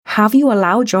Have you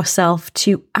allowed yourself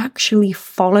to actually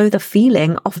follow the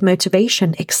feeling of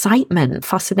motivation, excitement,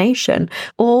 fascination,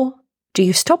 or do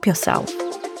you stop yourself?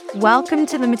 Welcome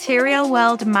to the Material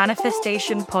World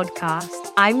Manifestation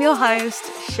Podcast. I'm your host,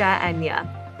 Cher Enya,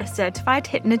 a certified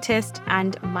hypnotist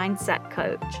and mindset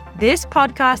coach. This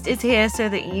podcast is here so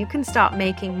that you can start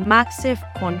making massive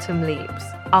quantum leaps.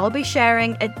 I'll be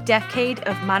sharing a decade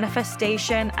of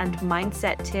manifestation and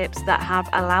mindset tips that have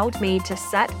allowed me to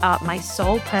set up my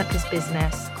sole purpose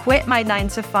business, quit my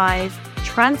 9-to-5,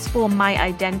 transform my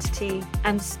identity,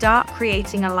 and start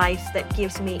creating a life that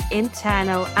gives me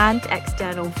internal and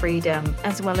external freedom,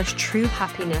 as well as true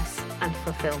happiness and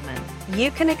fulfillment.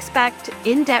 You can expect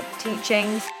in-depth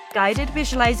teachings, guided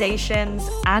visualizations,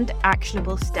 and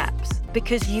actionable steps,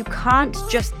 because you can't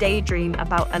just daydream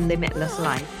about a limitless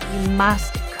life. You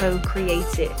must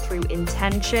co-create it through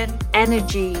intention,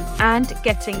 energy, and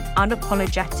getting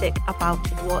unapologetic about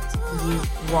what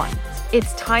you want.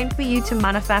 It's time for you to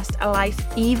manifest a life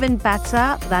even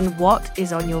better than what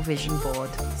is on your vision board.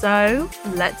 So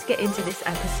let's get into this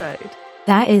episode.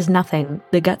 There is nothing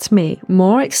that gets me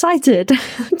more excited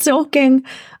talking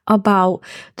about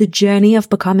the journey of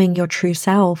becoming your true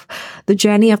self, the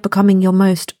journey of becoming your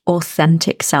most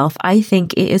authentic self. I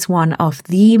think it is one of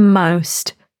the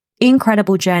most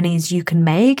incredible journeys you can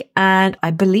make. And I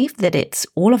believe that it's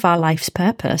all of our life's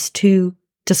purpose to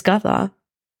discover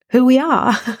who we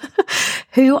are,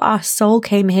 who our soul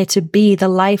came here to be, the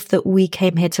life that we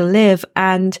came here to live.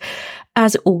 And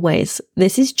as always,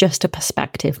 this is just a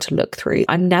perspective to look through.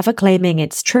 I'm never claiming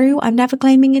it's true. I'm never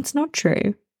claiming it's not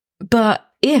true. But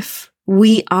if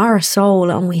we are a soul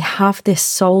and we have this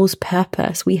soul's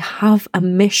purpose, we have a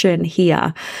mission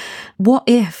here, what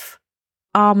if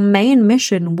our main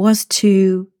mission was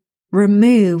to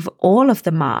remove all of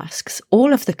the masks,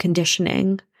 all of the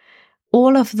conditioning,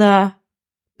 all of the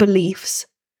beliefs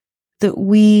that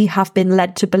we have been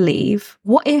led to believe?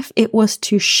 What if it was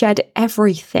to shed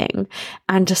everything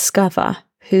and discover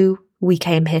who we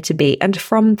came here to be? And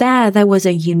from there was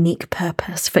a unique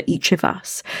purpose for each of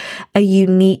us, a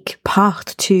unique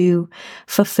path to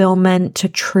fulfillment, to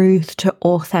truth, to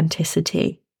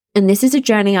authenticity. And this is a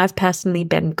journey I've personally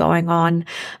been going on.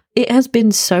 It has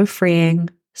been so freeing,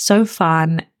 so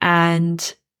fun,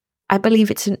 and I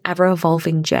believe it's an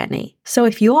ever-evolving journey. So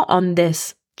if you're on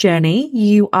this journey,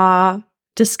 you are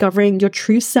discovering your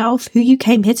true self, who you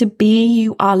came here to be.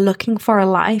 You are looking for a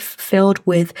life filled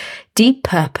with deep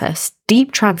purpose,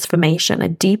 deep transformation, a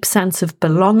deep sense of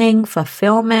belonging,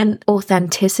 fulfillment,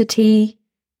 authenticity.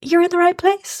 You're in the right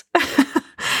place.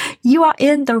 You are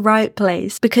in the right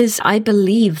place, because I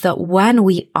believe that when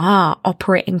we are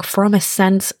operating from a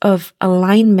sense of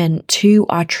alignment to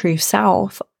our true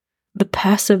self, the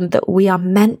person that we are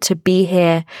meant to be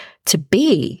here to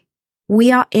be,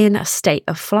 we are in a state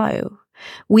of flow.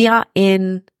 We are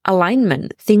in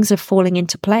alignment. Things are falling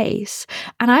into place.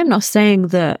 And I'm not saying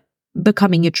that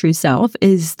becoming your true self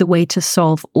is the way to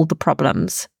solve all the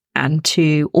problems and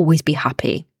to always be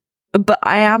happy. But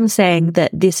I am saying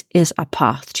that this is a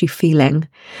path to feeling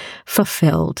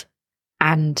fulfilled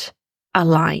and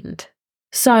aligned.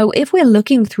 So if we're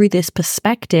looking through this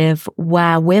perspective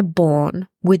where we're born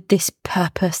with this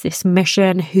purpose, this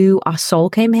mission, who our soul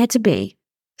came here to be,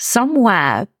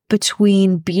 somewhere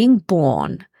between being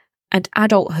born and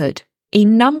adulthood, a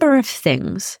number of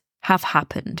things have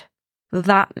happened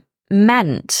that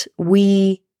meant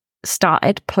we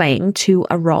started playing to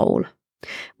a role.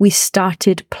 We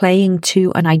started playing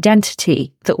to an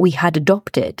identity that we had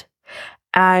adopted,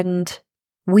 and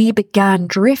we began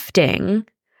drifting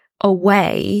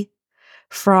away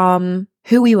from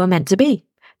who we were meant to be,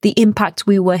 the impact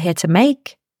we were here to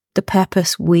make, the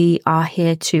purpose we are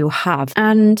here to have.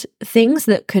 And things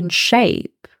that can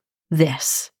shape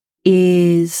this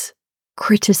is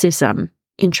criticism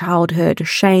in childhood,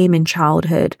 shame in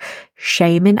childhood,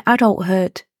 shame in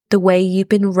adulthood, the way you've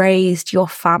been raised, your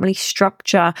family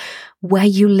structure, where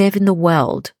you live in the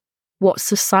world, what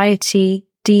society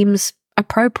deems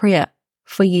appropriate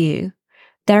for you.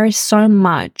 There is so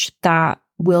much that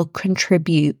will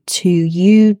contribute to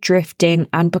you drifting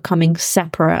and becoming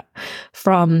separate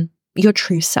from your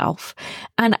true self.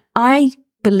 And I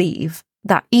believe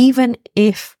that even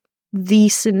if the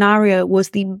scenario was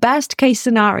the best case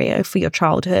scenario for your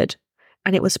childhood,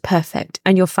 and it was perfect,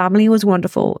 and your family was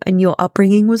wonderful, and your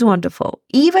upbringing was wonderful,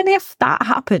 even if that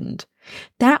happened,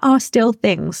 there are still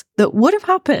things that would have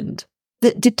happened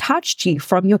that detached you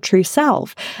from your true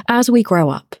self as we grow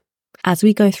up. As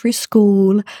we go through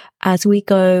school, as we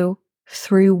go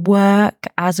through work,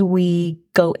 as we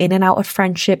go in and out of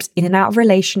friendships, in and out of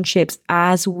relationships,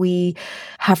 as we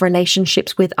have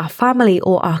relationships with our family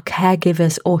or our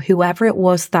caregivers or whoever it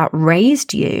was that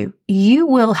raised you, you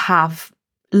will have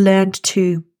learned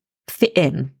to fit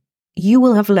in. You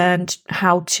will have learned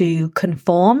how to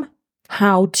conform,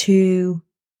 how to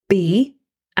be,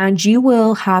 and you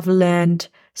will have learned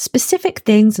specific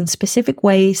things and specific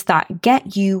ways that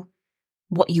get you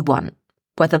what you want,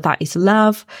 whether that is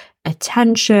love,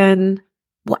 attention,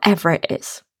 whatever it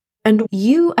is. And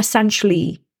you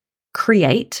essentially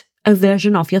create a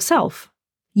version of yourself.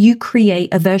 You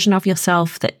create a version of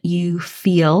yourself that you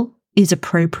feel is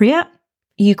appropriate.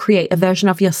 You create a version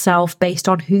of yourself based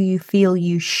on who you feel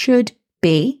you should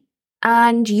be,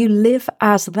 and you live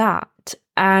as that.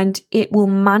 And it will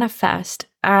manifest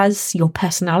as your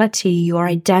personality, your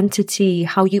identity,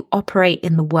 how you operate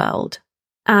in the world.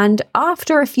 And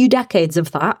after a few decades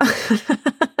of that,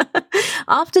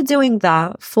 after doing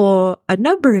that for a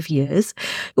number of years,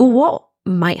 what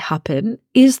might happen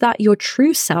is that your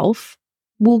true self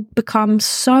will become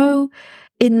so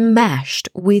enmeshed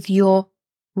with your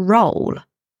role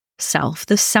self,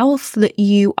 the self that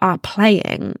you are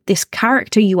playing, this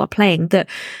character you are playing, that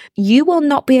you will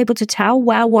not be able to tell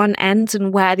where one ends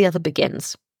and where the other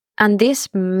begins. And this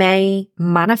may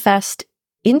manifest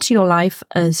into your life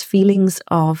as feelings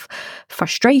of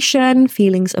frustration,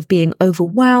 feelings of being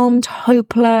overwhelmed,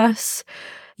 hopeless.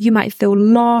 You might feel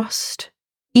lost,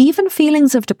 even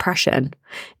feelings of depression,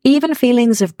 even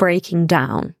feelings of breaking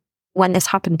down. When this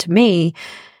happened to me,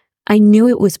 I knew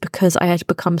it was because I had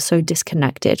become so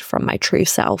disconnected from my true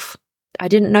self. I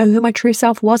didn't know who my true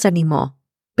self was anymore,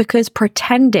 because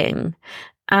pretending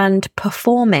and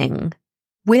performing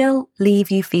will leave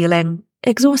you feeling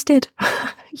exhausted.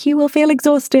 You will feel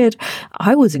exhausted.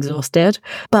 I was exhausted.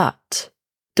 But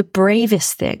the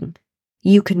bravest thing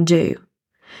you can do,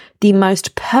 the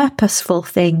most purposeful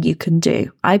thing you can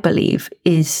do, I believe,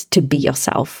 is to be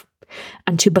yourself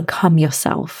and to become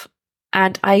yourself.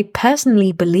 And I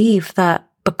personally believe that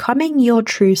becoming your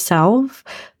true self,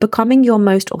 becoming your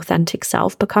most authentic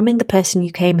self, becoming the person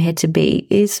you came here to be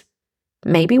is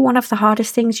maybe one of the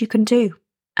hardest things you can do.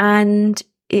 And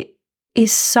it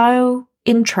is so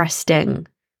interesting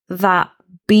that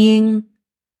being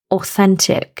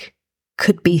authentic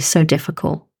could be so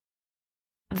difficult.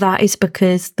 That is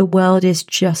because the world is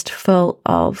just full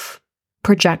of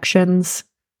projections,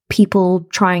 people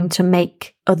trying to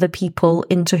make other people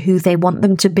into who they want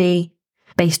them to be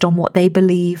based on what they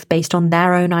believe, based on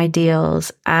their own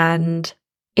ideals. And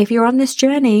if you're on this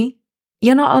journey,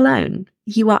 you're not alone.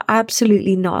 You are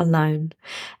absolutely not alone.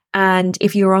 And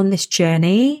if you're on this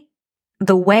journey,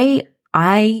 the way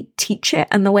I teach it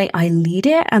and the way I lead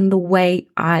it and the way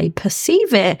I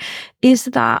perceive it is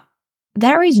that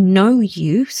there is no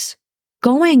use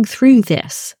going through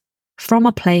this from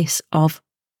a place of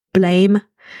blame,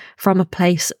 from a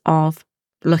place of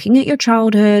looking at your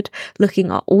childhood,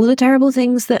 looking at all the terrible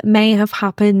things that may have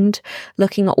happened,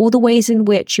 looking at all the ways in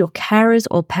which your carers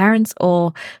or parents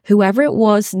or whoever it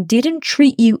was didn't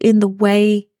treat you in the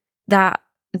way that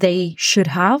they should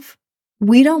have.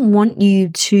 We don't want you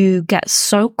to get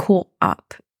so caught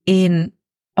up in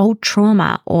old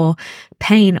trauma or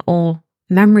pain or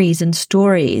memories and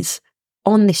stories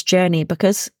on this journey,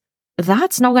 because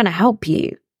that's not going to help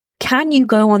you. Can you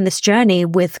go on this journey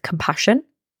with compassion?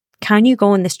 Can you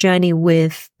go on this journey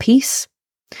with peace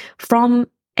from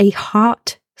a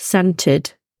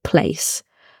heart-centered place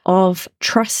of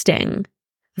trusting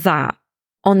that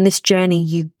on this journey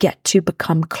you get to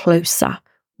become closer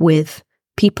with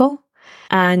people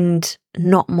and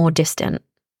not more distant?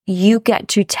 You get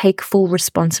to take full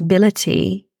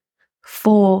responsibility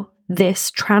for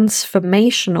this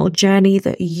transformational journey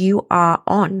that you are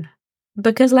on.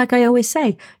 Because like I always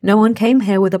say, no one came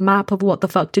here with a map of what the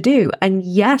fuck to do. And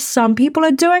yes, some people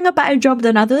are doing a better job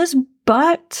than others,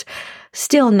 but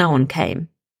still no one came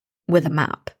with a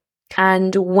map.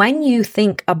 And when you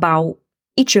think about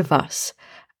each of us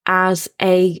as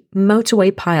a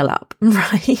motorway pileup,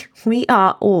 right? We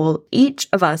are all, each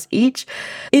of us, each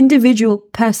individual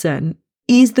person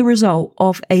is the result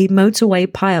of a motorway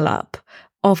pileup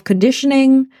of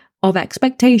conditioning, of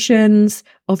expectations,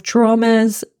 of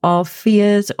traumas, of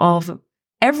fears, of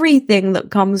everything that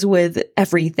comes with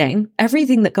everything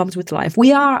that comes with life.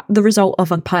 We are the result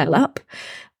of a pileup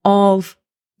of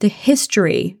the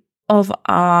history of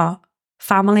our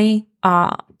family,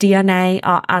 our DNA,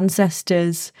 our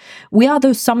ancestors. We are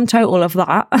the sum total of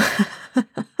that.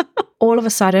 All of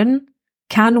a sudden,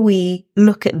 can we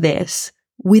look at this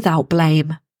without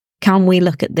blame? Can we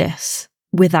look at this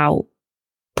without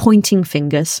pointing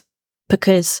fingers?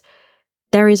 Because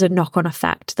there is a knock-on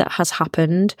effect that has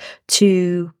happened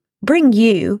to bring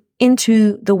you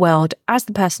into the world as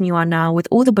the person you are now, with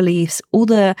all the beliefs, all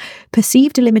the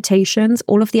perceived limitations,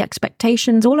 all of the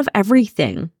expectations, all of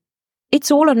everything. It's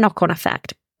all a knock-on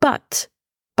effect. But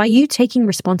by you taking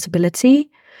responsibility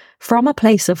from a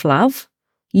place of love,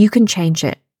 you can change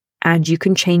it, and you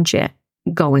can change it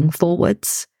going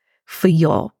forwards for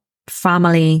your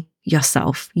family,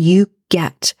 yourself. You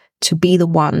get to be the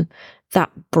one that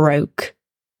broke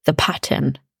the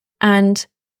pattern, and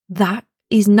that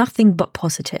is nothing but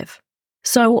positive.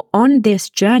 So on this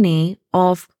journey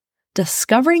of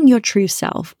discovering your true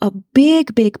self, a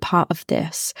big part of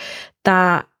this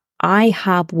that I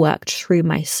have worked through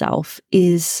myself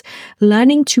is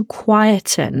learning to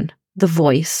quieten the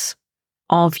voice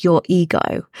of your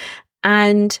ego.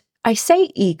 And I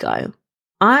say ego,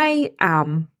 I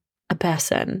am a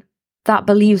person that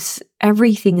believes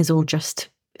everything is all just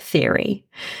theory,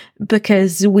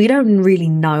 because we don't really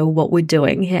know what we're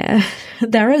doing here.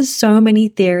 There are so many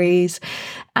theories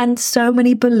and so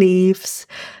many beliefs.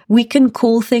 We can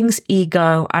call things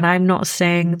ego, and I'm not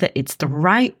saying that it's the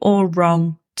right or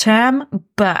wrong term,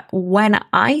 but when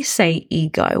I say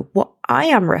ego, what I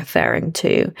am referring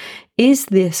to is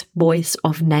this voice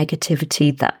of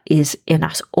negativity that is in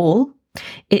us all.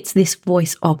 It's this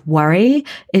voice of worry.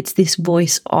 It's this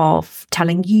voice of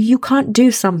telling you you can't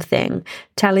do something,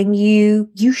 telling you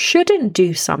you shouldn't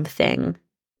do something.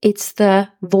 It's the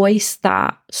voice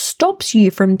that stops you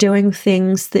from doing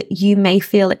things that you may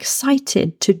feel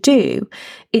excited to do.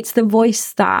 It's the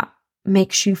voice that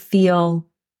makes you feel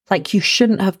like you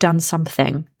shouldn't have done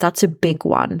something. That's a big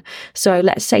one. So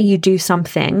let's say you do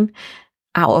something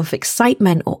out of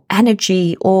excitement or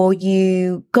energy, or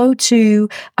you go to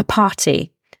a party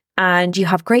and you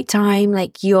have a great time,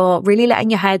 like you're really letting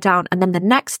your hair down. And then the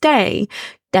next day,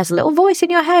 there's a little voice in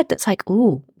your head that's like,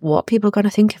 oh, what people are going to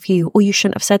think of you? Or you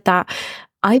shouldn't have said that.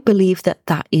 I believe that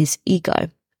that is ego.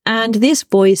 And this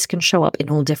voice can show up in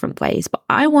all different ways. But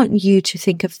I want you to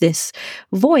think of this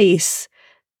voice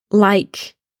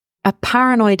like a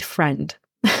paranoid friend.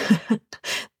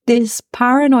 This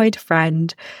paranoid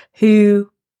friend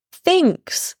who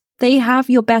thinks they have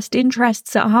your best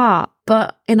interests at heart,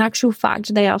 but in actual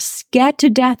fact, they are scared to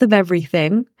death of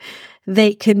everything.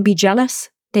 They can be jealous.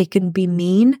 They can be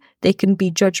mean. They can be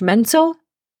judgmental.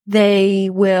 They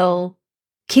will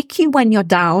kick you when you're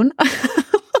down.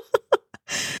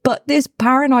 But this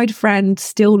paranoid friend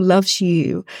still loves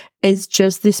you. It's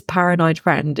just this paranoid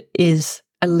friend is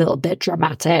a little bit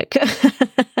dramatic.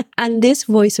 And this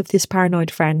voice of this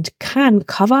paranoid friend can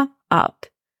cover up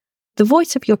the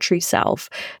voice of your true self,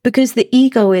 because the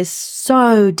ego is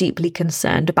so deeply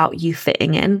concerned about you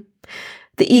fitting in.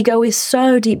 The ego is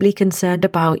so deeply concerned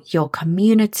about your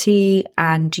community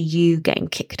and you getting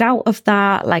kicked out of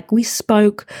that, like we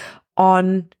spoke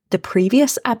on the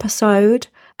previous episode.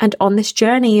 And on this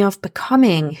journey of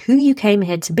becoming who you came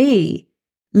here to be,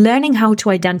 learning how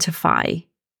to identify,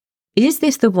 is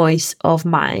this the voice of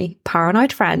my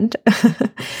paranoid friend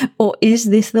or is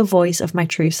this the voice of my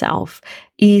true self,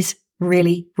 is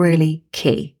really, really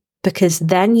key. Because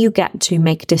then you get to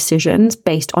make decisions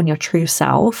based on your true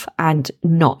self and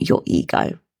not your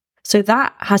ego. So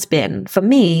that has been, for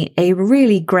me, a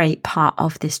really great part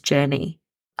of this journey.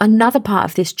 Another part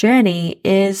of this journey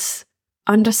is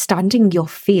understanding your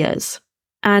fears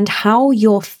and how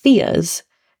your fears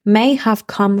may have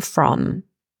come from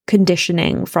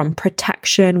conditioning, from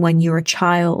protection when you're a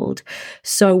child.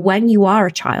 So when you are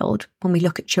a child, when we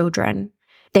look at children,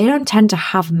 they don't tend to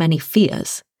have many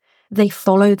fears. They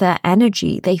follow their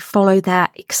energy. They follow their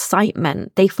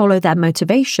excitement. They follow their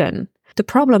motivation. The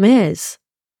problem is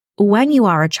when you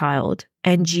are a child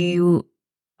and you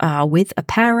are with a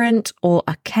parent or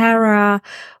a carer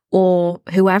or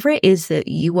whoever it is that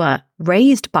you were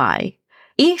raised by,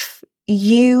 if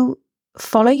you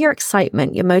follow your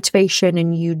excitement, your motivation,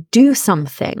 and you do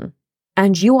something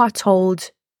and you are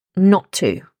told not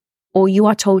to, or you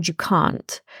are told you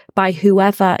can't by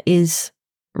whoever is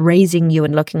raising you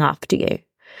and looking after you,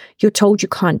 you're told you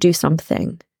can't do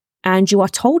something, and you are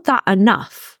told that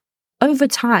enough, over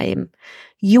time,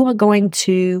 you are going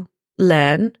to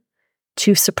learn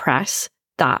to suppress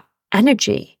that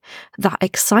energy, that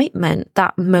excitement,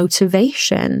 that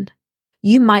motivation.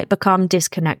 You might become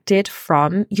disconnected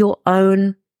from your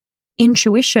own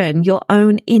intuition, your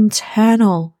own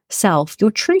internal self,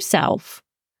 your true self,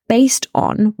 based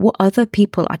on what other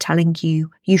people are telling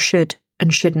you you should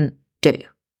and shouldn't do,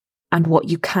 and what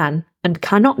you can and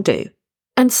cannot do.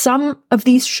 And some of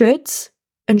these shoulds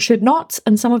and should nots,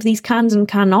 and some of these cans and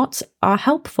cannots are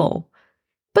helpful.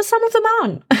 But some of them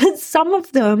aren't. Some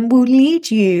of them will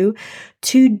lead you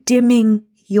to dimming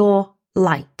your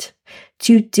light,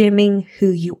 to dimming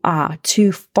who you are,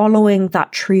 to following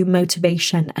that true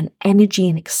motivation and energy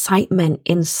and excitement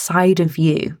inside of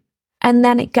you. And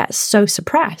then it gets so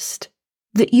suppressed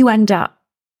that you end up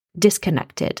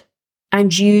disconnected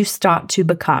and you start to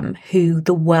become who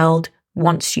the world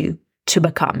wants you to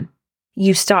become.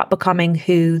 You start becoming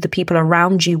who the people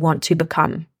around you want to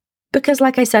become. Because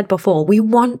like I said before, we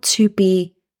want to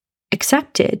be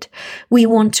accepted. We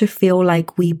want to feel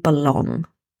like we belong.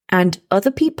 And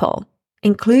other people,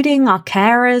 including our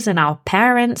carers and our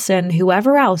parents and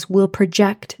whoever else, will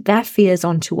project their fears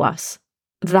onto us.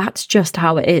 That's just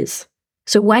how it is.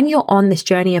 So when you're on this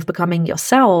journey of becoming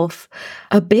yourself,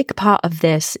 a big part of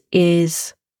this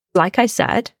is, like I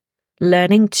said,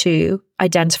 learning to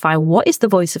identify what is the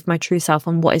voice of my true self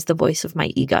and what is the voice of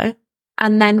my ego.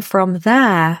 And then from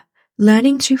there,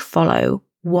 learning to follow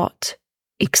what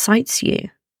excites you.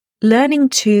 Learning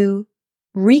to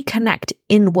reconnect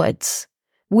inwards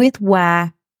with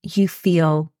where you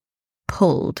feel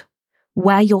pulled,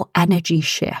 where your energy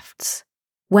shifts,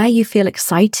 where you feel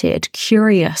excited,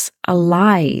 curious,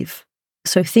 alive.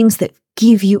 So things that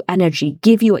give you energy,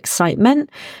 give you excitement,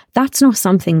 that's not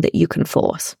something that you can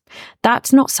force.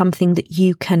 That's not something that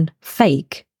you can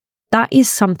fake. That is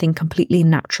something completely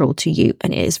natural to you,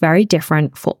 and it is very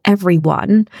different for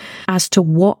everyone as to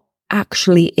what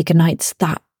actually ignites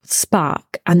that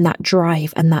spark and that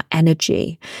drive and that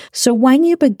energy. So when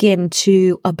you begin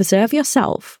to observe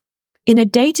yourself in a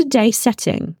day-to-day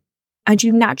setting, and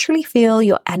you naturally feel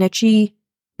your energy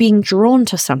being drawn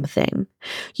to something,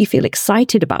 you feel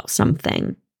excited about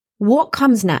something, what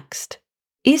comes next?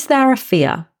 Is there a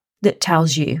fear that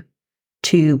tells you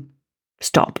to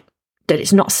stop? That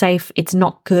it's not safe, it's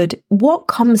not good? What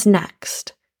comes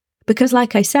next? Because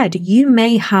like I said, you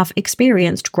may have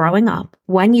experienced growing up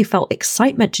when you felt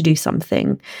excitement to do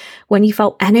something, when you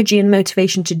felt energy and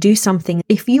motivation to do something.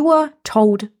 If you were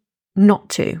told not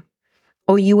to,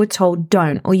 or you were told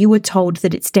don't, or you were told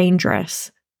that it's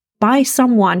dangerous by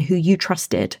someone who you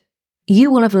trusted,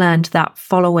 you will have learned that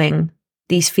following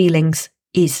these feelings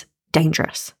is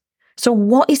dangerous. So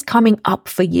what is coming up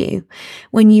for you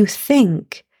when you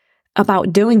think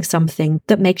about doing something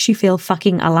that makes you feel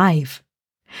fucking alive?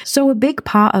 So a big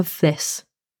part of this,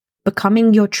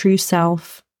 becoming your true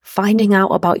self, finding out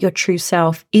about your true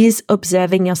self, is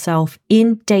observing yourself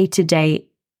in day-to-day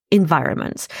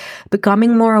environments,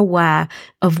 becoming more aware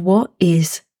of what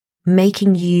is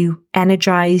making you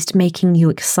energized, making you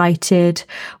excited,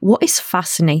 what is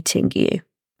fascinating you.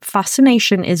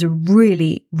 Fascination is a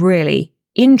really, really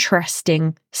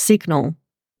interesting signal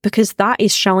because that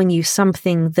is showing you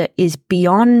something that is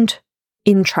beyond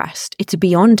interest. It's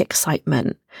beyond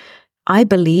excitement. I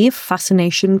believe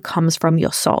fascination comes from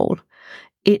your soul.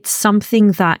 It's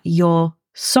something that your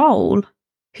soul,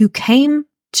 who came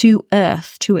to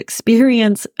Earth to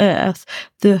experience Earth,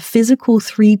 the physical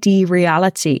 3D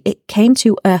reality, it came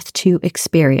to Earth to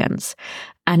experience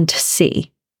and to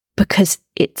see because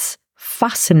it's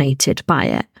fascinated by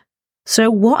it.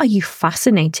 So what are you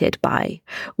fascinated by?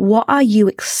 What are you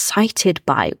excited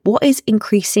by? What is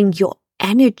increasing your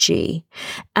energy?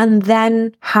 And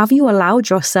then have you allowed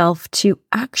yourself to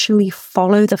actually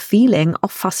follow the feeling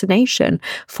of fascination,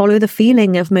 follow the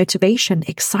feeling of motivation,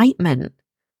 excitement?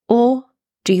 Or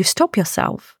do you stop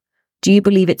yourself? Do you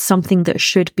believe it's something that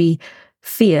should be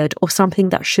feared or something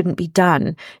that shouldn't be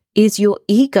done? Is your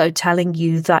ego telling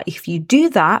you that if you do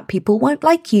that, people won't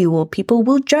like you or people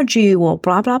will judge you or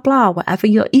blah, blah, blah, whatever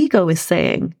your ego is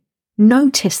saying?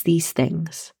 Notice these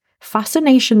things.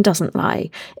 Fascination doesn't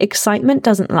lie. Excitement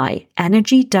doesn't lie.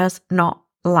 Energy does not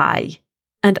lie.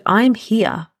 And I'm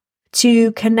here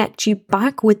to connect you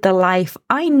back with the life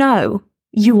I know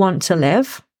you want to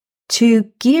live, to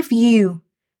give you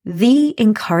the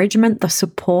encouragement, the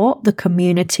support, the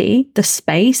community, the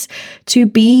space to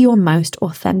be your most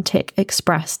authentic,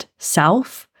 expressed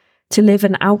self, to live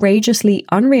an outrageously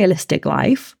unrealistic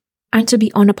life, and to be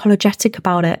unapologetic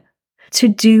about it, to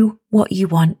do what you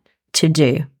want to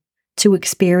do, to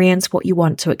experience what you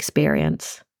want to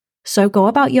experience. So go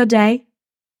about your day,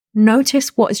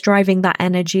 notice what is driving that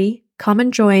energy, come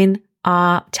and join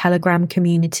our Telegram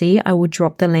community. I will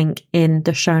drop the link in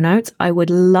the show notes. I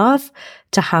would love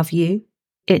to have you.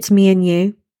 It's me and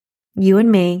you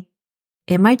and me,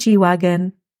 in my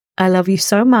G-Wagon. I love you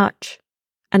so much,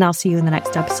 and I'll see you in the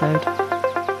next episode.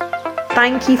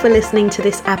 Thank you for listening to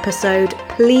this episode.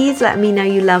 Please let me know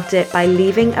you loved it by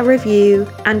leaving a review,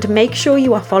 and make sure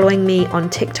you are following me on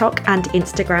TikTok and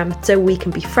Instagram so we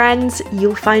can be friends.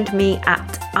 You'll find me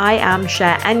at I am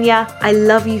Cher Enya. I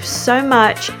love you so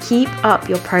much. Keep up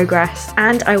your progress,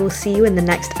 and I will see you in the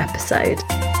next episode.